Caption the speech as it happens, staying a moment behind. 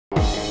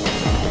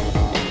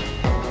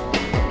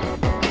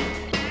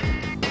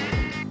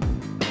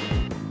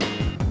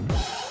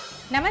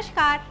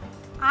नमस्कार,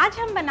 आज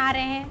हम बना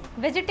रहे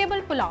हैं वेजिटेबल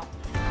पुलाव।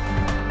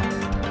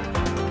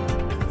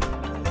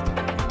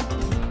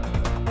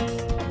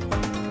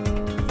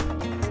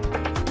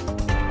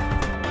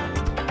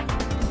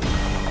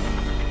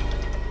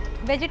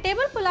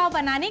 वेजिटेबल पुलाव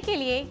बनाने के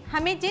लिए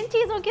हमें जिन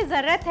चीज़ों की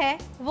ज़रूरत है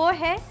वो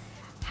है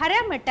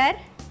हरा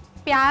मटर,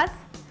 प्याज,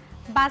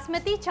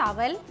 बासमती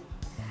चावल,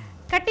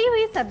 कटी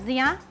हुई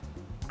सब्जियां,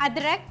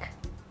 अदरक,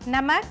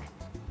 नमक,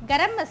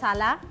 गरम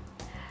मसाला,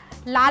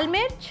 लाल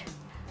मिर्च,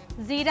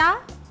 ज़ीरा,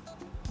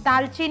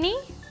 दालचीनी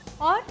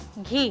और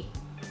घी।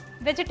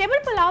 वेजिटेबल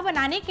पुलाव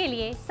बनाने के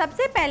लिए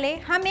सबसे पहले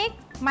हम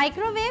एक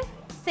माइक्रोवेव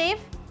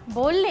सेफ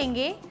बोल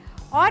लेंगे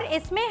और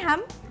इसमें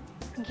हम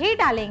घी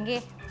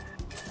डालेंगे।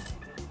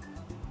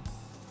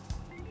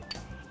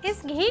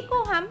 इस घी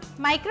को हम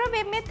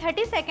माइक्रोवेव में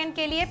 30 सेकंड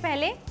के लिए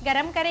पहले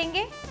गरम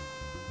करेंगे।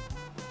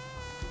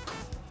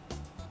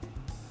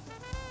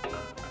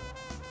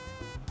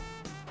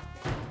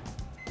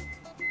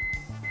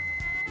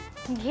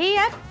 घी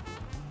अब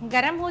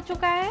गरम हो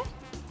चुका है।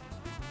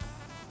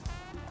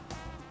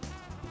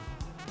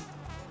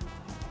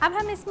 अब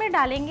हम इसमें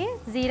डालेंगे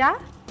ज़ीरा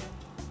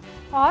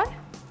और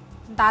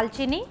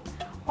दालचीनी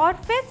और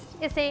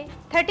फिर इसे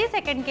 30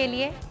 सेकंड के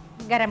लिए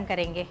गरम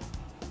करेंगे।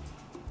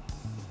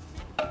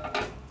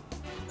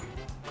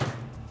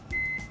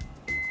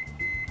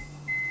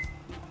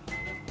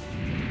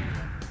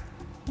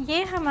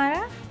 ये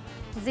हमारा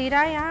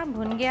ज़ीरा यहाँ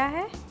भुन गया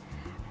है।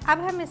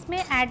 अब हम इसमें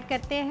ऐड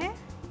करते हैं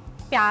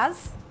प्याज,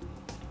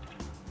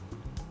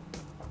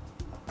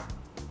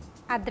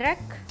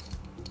 अदरक,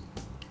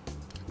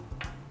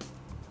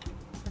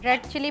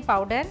 रेड चिली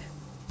पाउडर,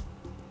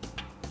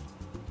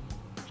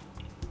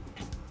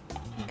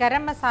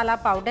 गरम मसाला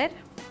पाउडर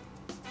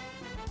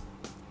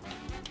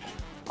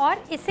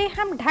और इसे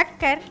हम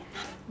ढककर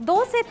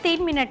 2 से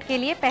 3 मिनट के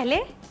लिए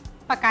पहले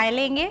पका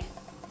लेंगे।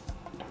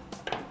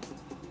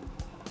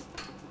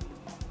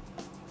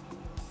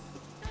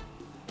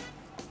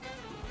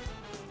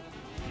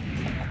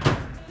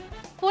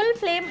 फुल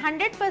फ्लेम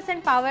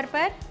 100% पावर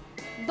पर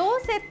 2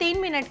 से 3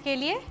 मिनट के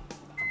लिए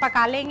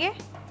पका लेंगे।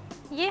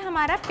 ये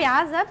हमारा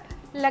प्याज अब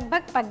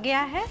लगभग पक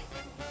गया है।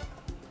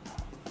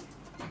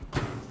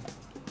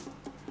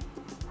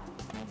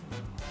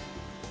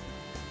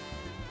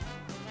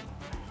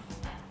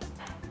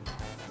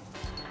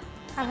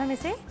 अब हम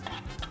इसे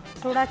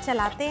थोड़ा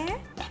चलाते हैं।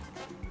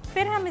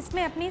 फिर हम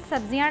इसमें अपनी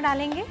सब्जियां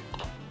डालेंगे,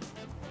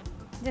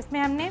 जिसमें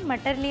हमने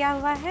मटर लिया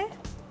हुआ है,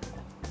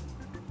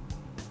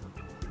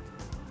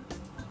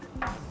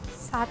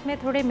 साथ में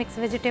थोड़े मिक्स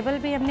वेजिटेबल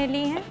भी हमने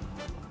ली हैं।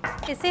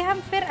 इसे हम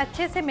फिर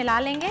अच्छे से मिला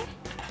लेंगे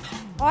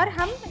और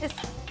हम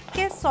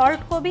इसके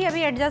सॉल्ट को भी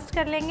अभी एडजस्ट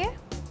कर लेंगे।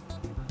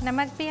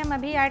 नमक भी हम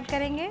अभी ऐड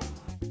करेंगे।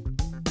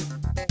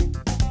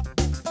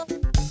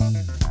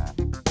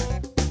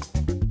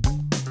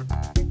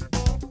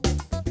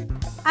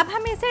 अब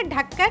हम इसे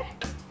ढककर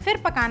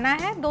फिर पकाना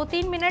है।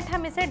 2-3 मिनट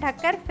हम इसे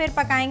ढककर फिर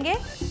पकाएंगे।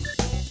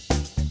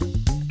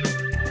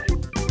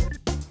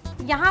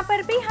 यहाँ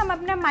पर भी हम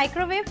अपना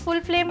माइक्रोवेव फुल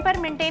फ्लेम पर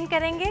मेंटेन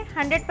करेंगे।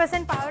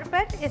 100% पावर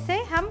पर इसे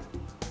हम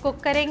कुक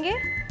करेंगे।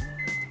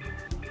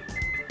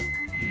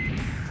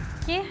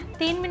 ये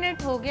 3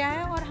 मिनट हो गया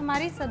है और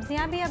हमारी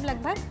सब्जियां भी अब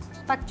लगभग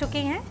पक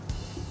चुकी हैं।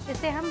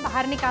 इसे हम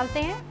बाहर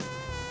निकालते हैं।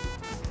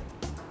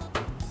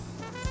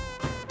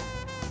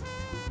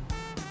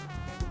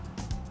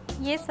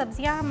 ये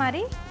सब्जियां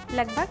हमारी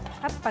लगभग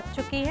अब पक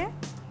चुकी है।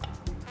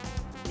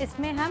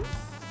 इसमें हम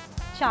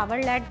चावल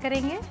ऐड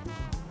करेंगे।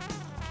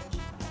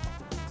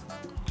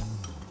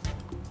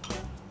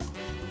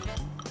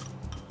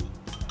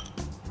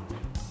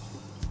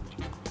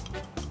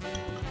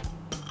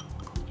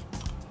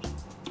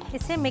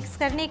 इसे मिक्स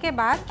करने के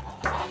बाद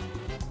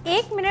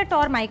 1 मिनट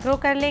और माइक्रो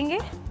कर लेंगे।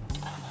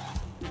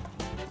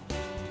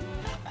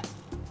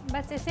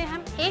 बस इसे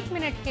हम 1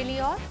 मिनट के लिए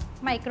और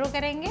माइक्रो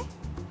करेंगे।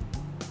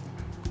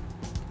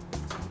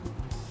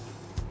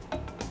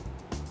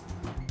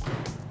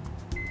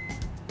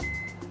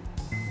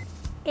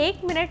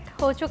 एक मिनट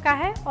हो चुका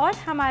है और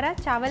हमारा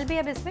चावल भी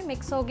अब इसमें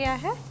मिक्स हो गया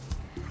है।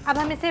 अब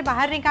हम इसे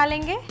बाहर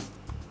निकालेंगे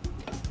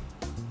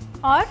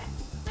और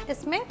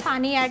इसमें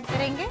पानी ऐड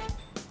करेंगे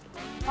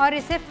और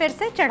इसे फिर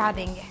से चढ़ा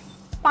देंगे।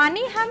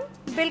 पानी हम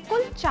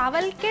बिल्कुल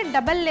चावल के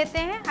डबल लेते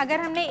हैं। अगर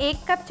हमने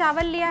 1 कप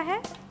चावल लिया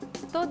है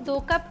तो 2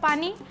 कप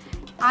पानी,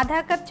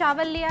 आधा कप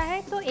चावल लिया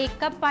है तो 1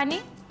 कप पानी।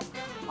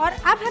 और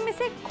अब हम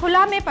इसे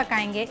खुला में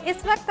पकाएंगे।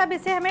 इस वक्त अब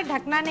इसे हमें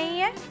ढकना नहीं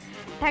है,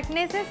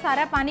 ढकने से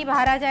सारा पानी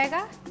बाहर आ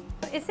जाएगा।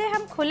 तो इसे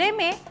हम खुले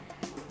में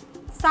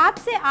 7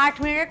 से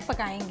 8 मिनट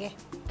पकाएंगे।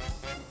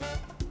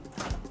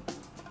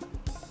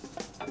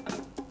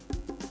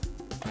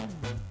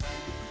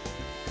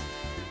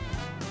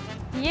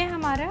 ये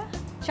हमारा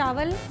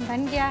चावल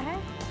बन गया है।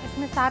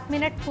 इसमें 7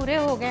 मिनट पूरे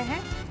हो गए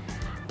हैं।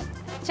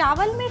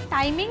 चावल में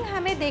टाइमिंग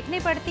हमें देखनी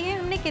पड़ती है,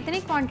 हमने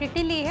कितनी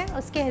क्वांटिटी ली है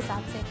उसके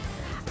हिसाब से।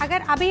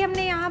 अगर अभी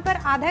हमने यहाँ पर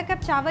आधा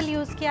कप चावल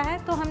यूज़ किया है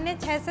तो हमने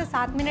 6 से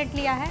 7 मिनट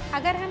लिया है।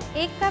 अगर हम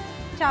 1 कप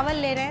चावल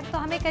ले रहे हैं तो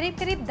हमें करीब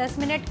करीब 10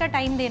 मिनट का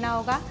टाइम देना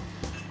होगा।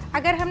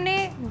 अगर हमने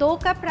 2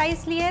 कप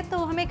राइस लिए है तो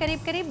हमें करीब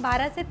करीब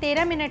 12 से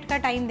 13 मिनट का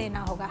टाइम देना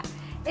होगा।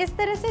 इस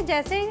तरह से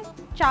जैसे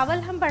चावल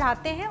हम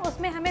बढ़ाते हैं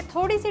उसमें हमें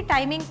थोड़ी सी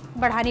टाइमिंग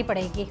बढ़ानी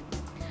पड़ेगी।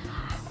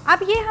 अब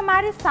ये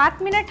हमारे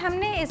 7 मिनट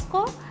हमने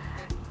इसको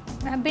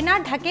बिना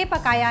ढके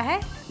पकाया है।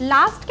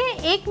 लास्ट के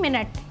 1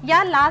 मिनट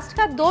या लास्ट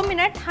का 2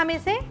 मिनट हम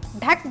इसे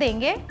ढक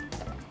देंगे।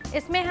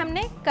 इसमें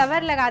हमने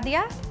कवर लगा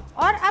दिया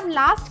और अब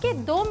लास्ट के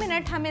 2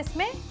 मिनट हम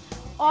इसमें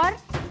और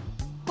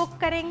कुक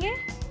करेंगे।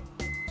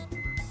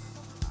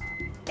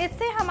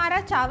 इससे हमारा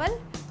चावल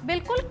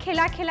बिल्कुल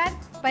खिला खिला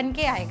बन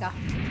के आएगा।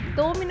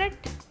 2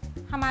 मिनट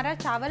हमारा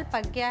चावल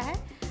पक गया है।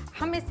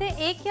 हम इसे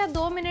 1 या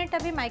 2 मिनट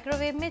अभी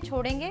माइक्रोवेव में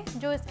छोड़ेंगे,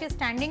 जो इसके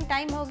स्टैंडिंग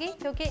टाइम होगी,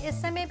 क्योंकि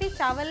इस समय भी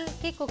चावल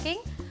की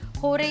कुकिंग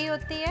हो रही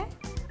होती है।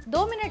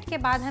 2 मिनट के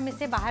बाद हम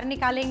इसे बाहर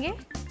निकालेंगे।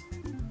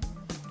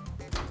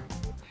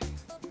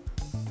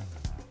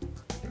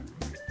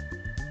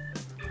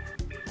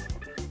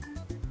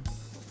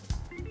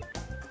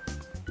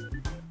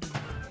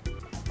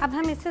 अब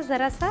हम इसे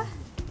ज़रा सा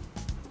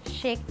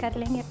शेक कर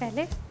लेंगे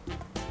पहले।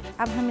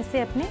 अब हम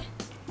इसे अपने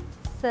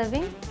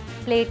सर्विंग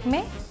प्लेट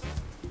में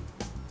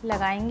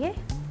लगाएंगे।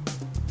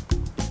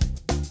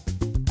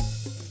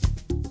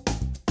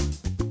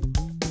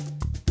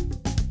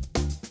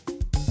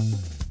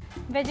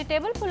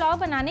 वेजिटेबल पुलाव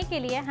बनाने के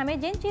लिए हमें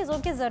जिन चीज़ों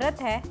की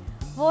ज़रूरत है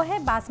वो है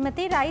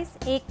basmati rice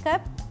 1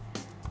 cup,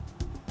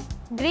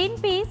 green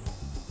peas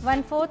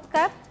 1/4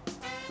 cup,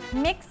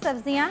 mix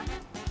सब्जियां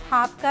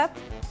 1/2 cup,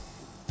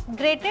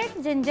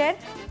 grated ginger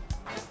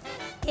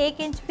 1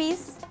 inch piece,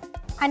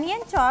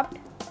 onion chopped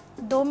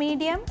 2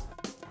 medium,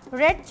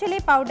 red chilli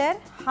powder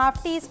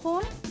 1/2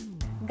 teaspoon,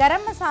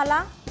 गरम मसाला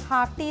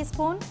 1/2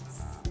 टीस्पून,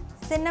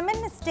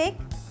 सिनेमन स्टिक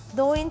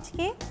 2 इंच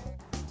के,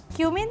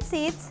 cumin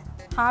seeds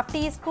 1/2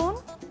 teaspoon,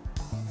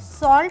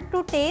 salt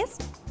to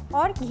test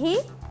और घी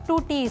 2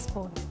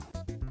 टीस्पून।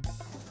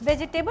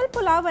 वेजिटेबल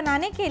पुलाव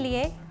बनाने के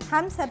लिए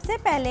हम सबसे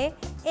पहले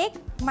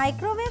एक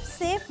माइक्रोवेव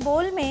सेफ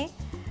बोल में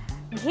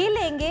घी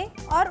लेंगे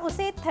और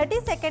उसे 30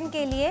 सेकंड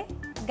के लिए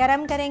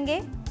गरम करेंगे।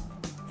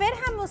 फिर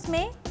हम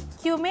उसमें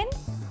क्यूमिन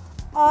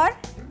और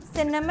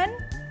सिनेमन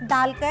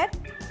डालकर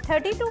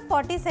 30 to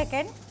 40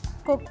 सेकंड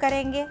कुक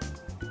करेंगे।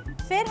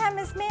 फिर हम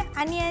इसमें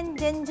onion,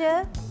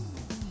 ginger,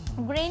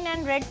 green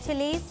and red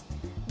chillies,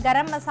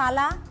 गरम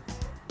मसाला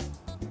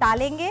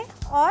डालेंगे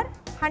और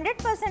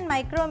 100%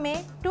 माइक्रो में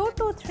 2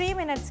 to 3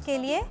 मिनट्स के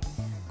लिए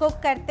कुक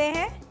करते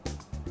हैं।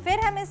 फिर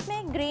हम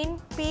इसमें ग्रीन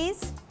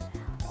पीस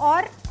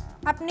और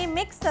अपनी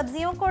मिक्स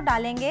सब्जियों को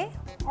डालेंगे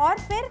और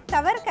फिर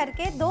कवर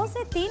करके 2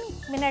 से 3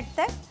 मिनट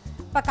तक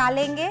पका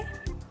लेंगे।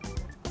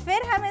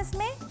 फिर हम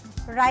इसमें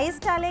राइस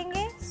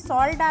डालेंगे,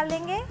 सॉल्ट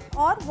डालेंगे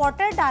और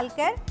वाटर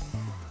डालकर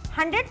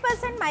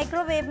 100%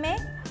 माइक्रोवेव में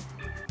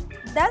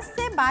 10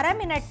 से 12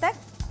 मिनट तक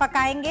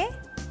पकाएंगे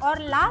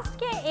और लास्ट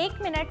के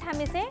 1 मिनट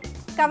हम इसे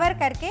कवर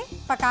करके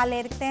पका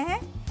लेते हैं।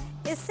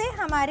 इससे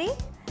हमारी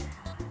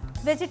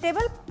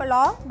वेजिटेबल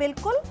पुलाव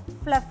बिल्कुल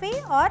फ्लफ़ी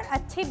और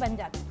अच्छी बन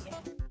जाती है।